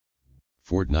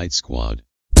Fortnite squad.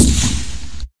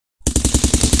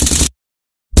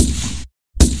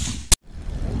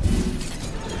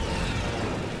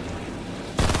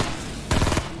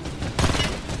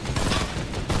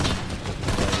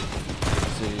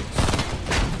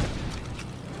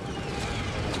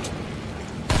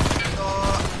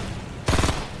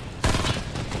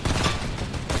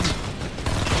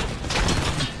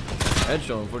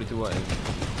 Headshot on 42 white.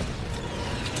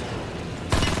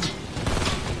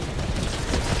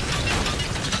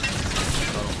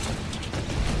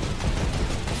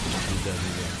 He's dead,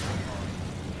 he's dead.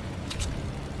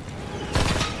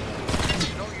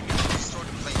 You know you need to restore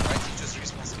the plane, right? You just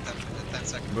respawn in 10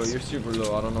 seconds. Bro, you're super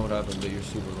low. I don't know what happened, but you're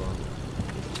super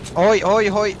low. Oi, oi,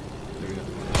 oi! There you go.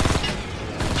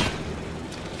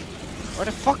 Where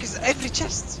the fuck is every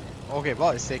chest? Okay, well,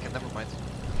 it's taken, never mind.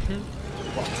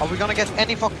 Are we gonna get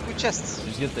any fucking good chests?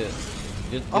 Just get the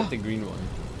the green one.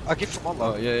 A gift from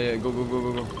Allah. Oh yeah, go.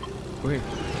 Go here.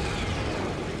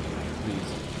 Please.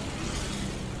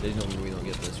 There's no way we don't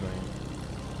get this right.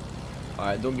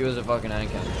 Alright, don't give us a fucking hand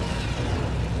cannon.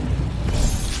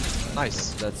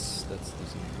 Nice. That's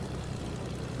decent.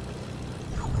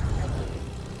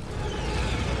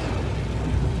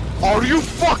 Are you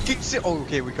fucking oh,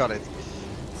 okay, we got it.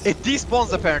 It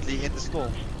despawns apparently in the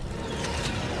storm.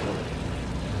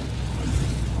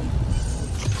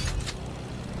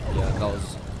 Yeah,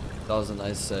 that was a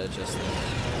nice chest there.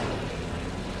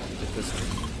 Get this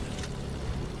one.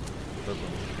 Purple.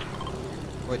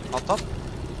 Wait, on top?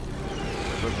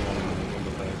 Purple one on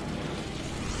the back.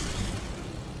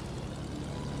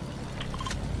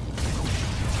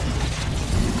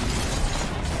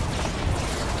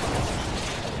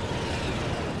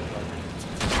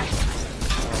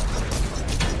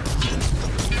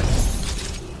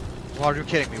 Well, are you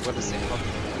kidding me? What the same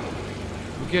fucking?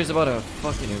 Who cares about a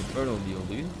fucking Inferno deal,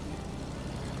 dude?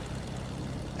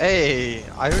 Hey,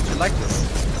 I heard you like this.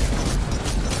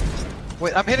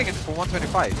 Wait, I'm hitting it for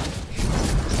 125.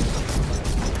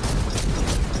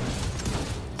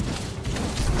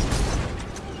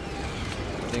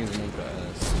 Things move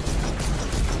fast.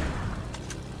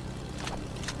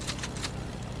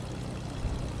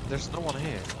 There's no one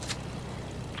here.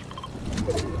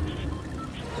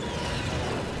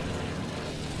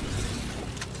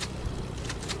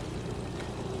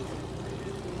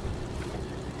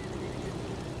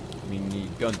 Mini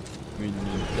gun.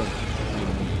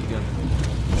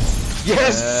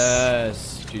 Yes!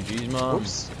 Yes! GG's, mom.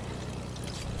 Oops.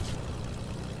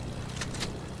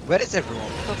 Where is everyone?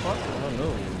 What the fuck? I don't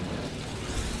know.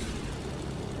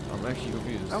 I'm actually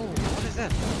confused. Oh, what is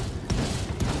that?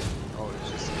 Oh, it's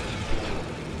just...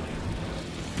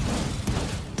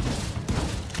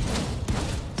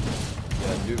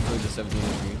 Yeah, do it for the 17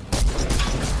 degree.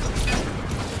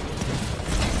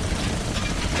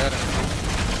 Got it.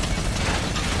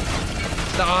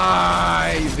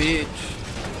 Die, bitch!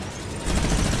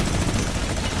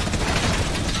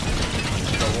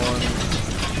 Got one.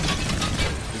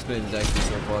 This spin is actually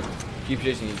so fun. Keep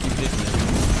chasing it, keep chasing it.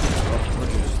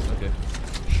 Oh, okay.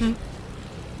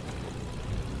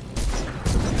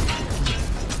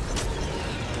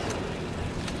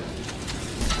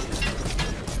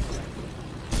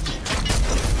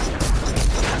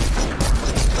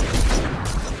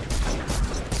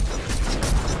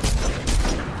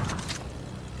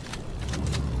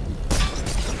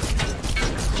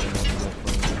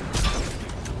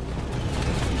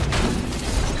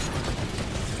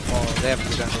 They have to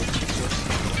go down.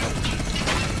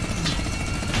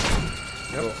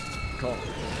 Yep. Can't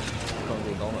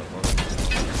go down that far.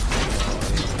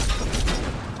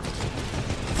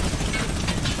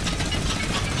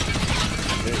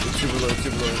 It's super low, it's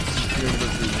super low. It's here in the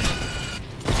tree.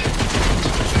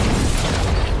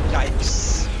 Yikes.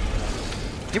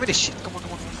 Give me this shit. Come on.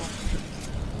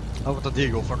 I want a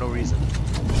deagle for no reason.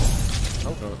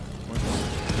 Nope. No. I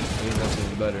think that's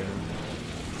even better.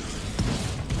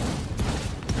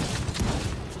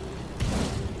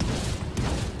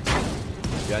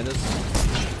 Behind us.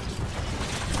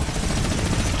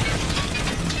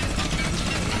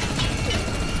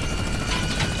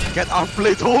 Get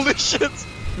outplayed, holy shit!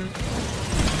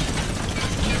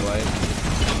 Right.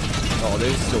 Oh,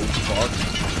 they're so fucked.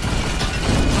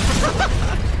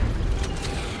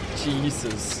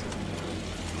 Jesus.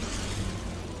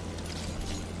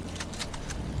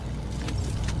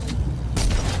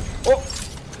 Oh!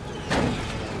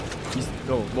 He's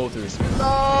no, motors.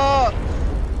 No!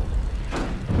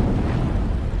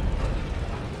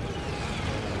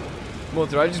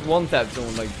 Motor, I just one-tapped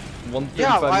someone like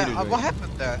 135 meters away. What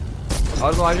happened there? I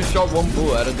don't know, I just shot one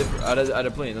bullet at a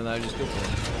plane and I just killed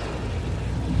someone.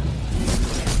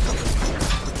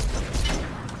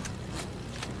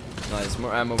 Nice,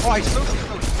 more ammo. Oh, I smoked him.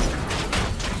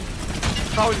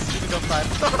 Now he's giving up time.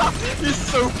 He's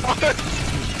so fast.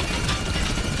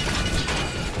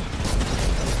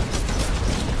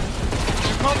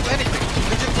 You can't do anything.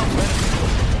 You just can't do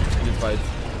anything. Good fight.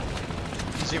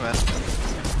 GG, man.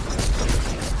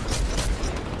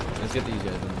 Let's get these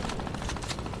guys then.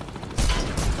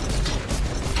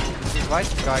 He's white,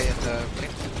 the guy in the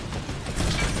plane.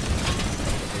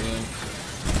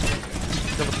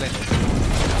 Double plane.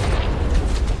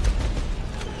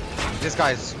 This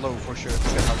guy is slow for sure. Look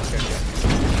at how scared he is.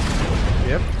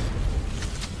 Yep.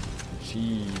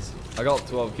 Jeez. I got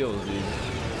 12 kills, dude.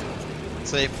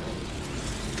 Same.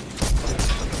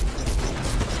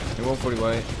 You're 140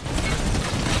 white.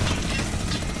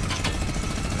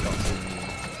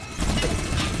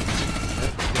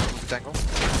 Tango.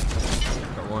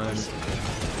 Got one.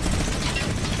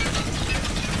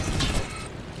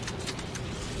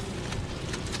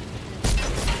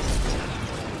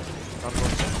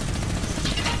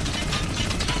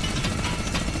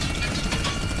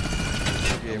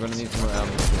 I'm gonna need some more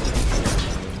ammo.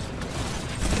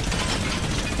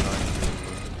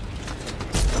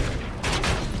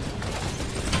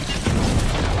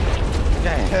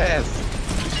 Yes!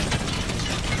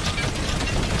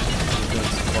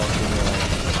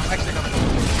 I'm actually gonna go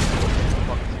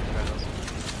fuck these guys.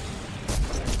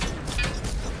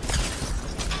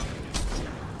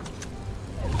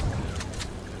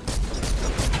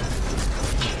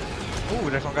 Ooh,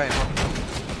 there's one guy in front.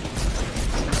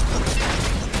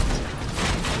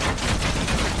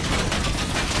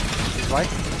 He's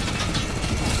right.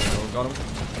 Oh, got him.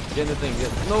 Get in the thing,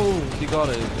 get. No! He got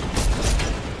it.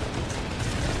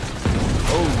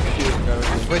 Oh shit,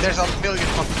 guys. Wait, there's a million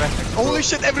fucking red things. Holy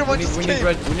shit, everyone just we came! need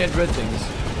red things.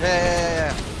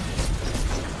 Yeah.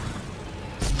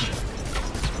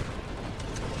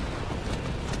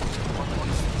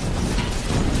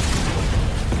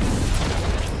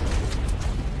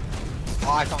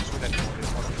 Oh, I can't shoot anymore.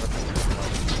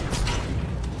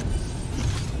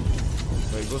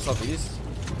 Wait, go southeast.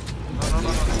 No.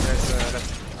 There's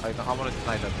I want to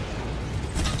deny that.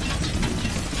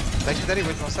 Legendary,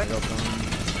 wait 1 second.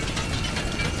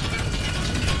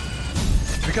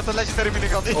 We got the legendary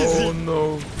minigun easy. Oh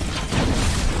no.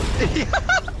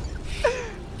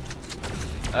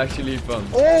 Actually fun.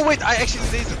 Oh wait, I actually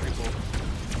lasered people.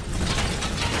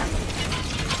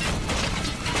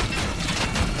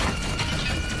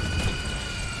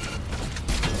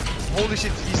 Holy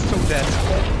shit, he's so dead.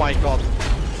 Oh my god.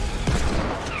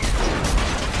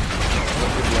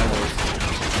 Look at the angles.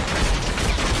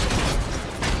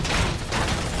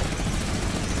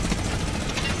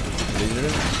 Laser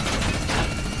him.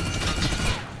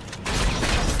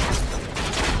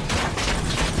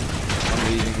 I'm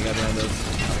leaving the guy behind us.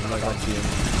 I'm not gonna see him.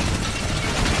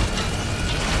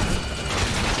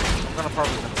 I'm gonna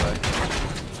probably die.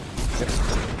 Yep.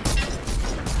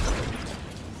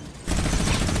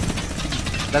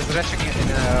 That's retching in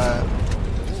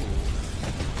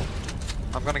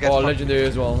I'm gonna get Oh, legendary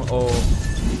as well. Oh.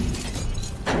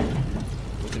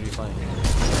 What did you find?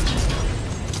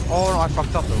 Oh no, I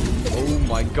fucked up though. Oh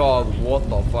my god, what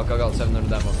the fuck? I got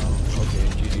 700 ammo now. Okay,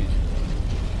 GG's.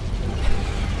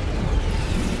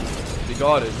 We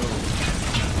got it.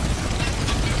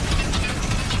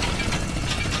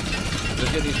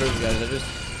 Let's get these trophies, guys. I just.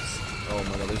 Oh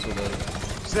my god, they're so dead.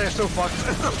 They're so fucked.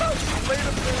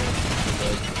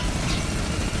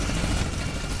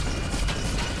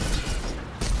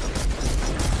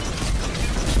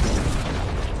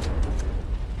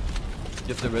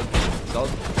 Get the red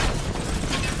south.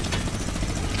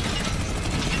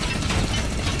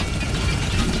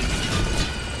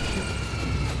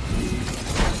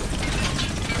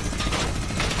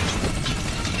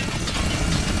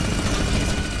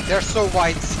 They're so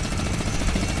white.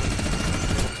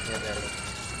 Yeah, there.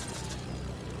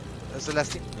 That's the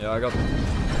last team. Yeah, I got them.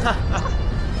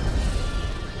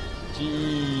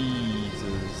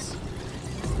 Jesus.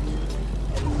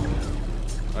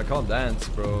 I can't dance,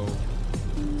 bro.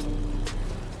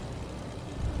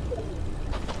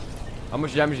 How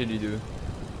much damage did you do?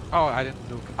 Oh, I didn't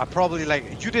look. I probably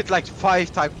like, you did like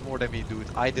 5 times more than me, dude.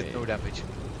 I did no damage.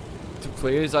 To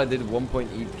players, I did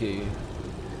 1.8k.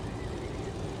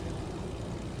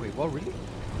 Wait, what, really?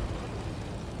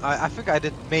 I think I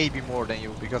did maybe more than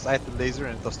you, because I had the laser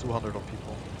and it does 200 on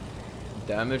people.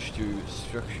 Damage to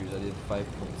structures, I did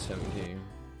 5.7k.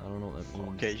 I don't know what that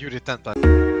means. Okay, you did 10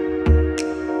 times.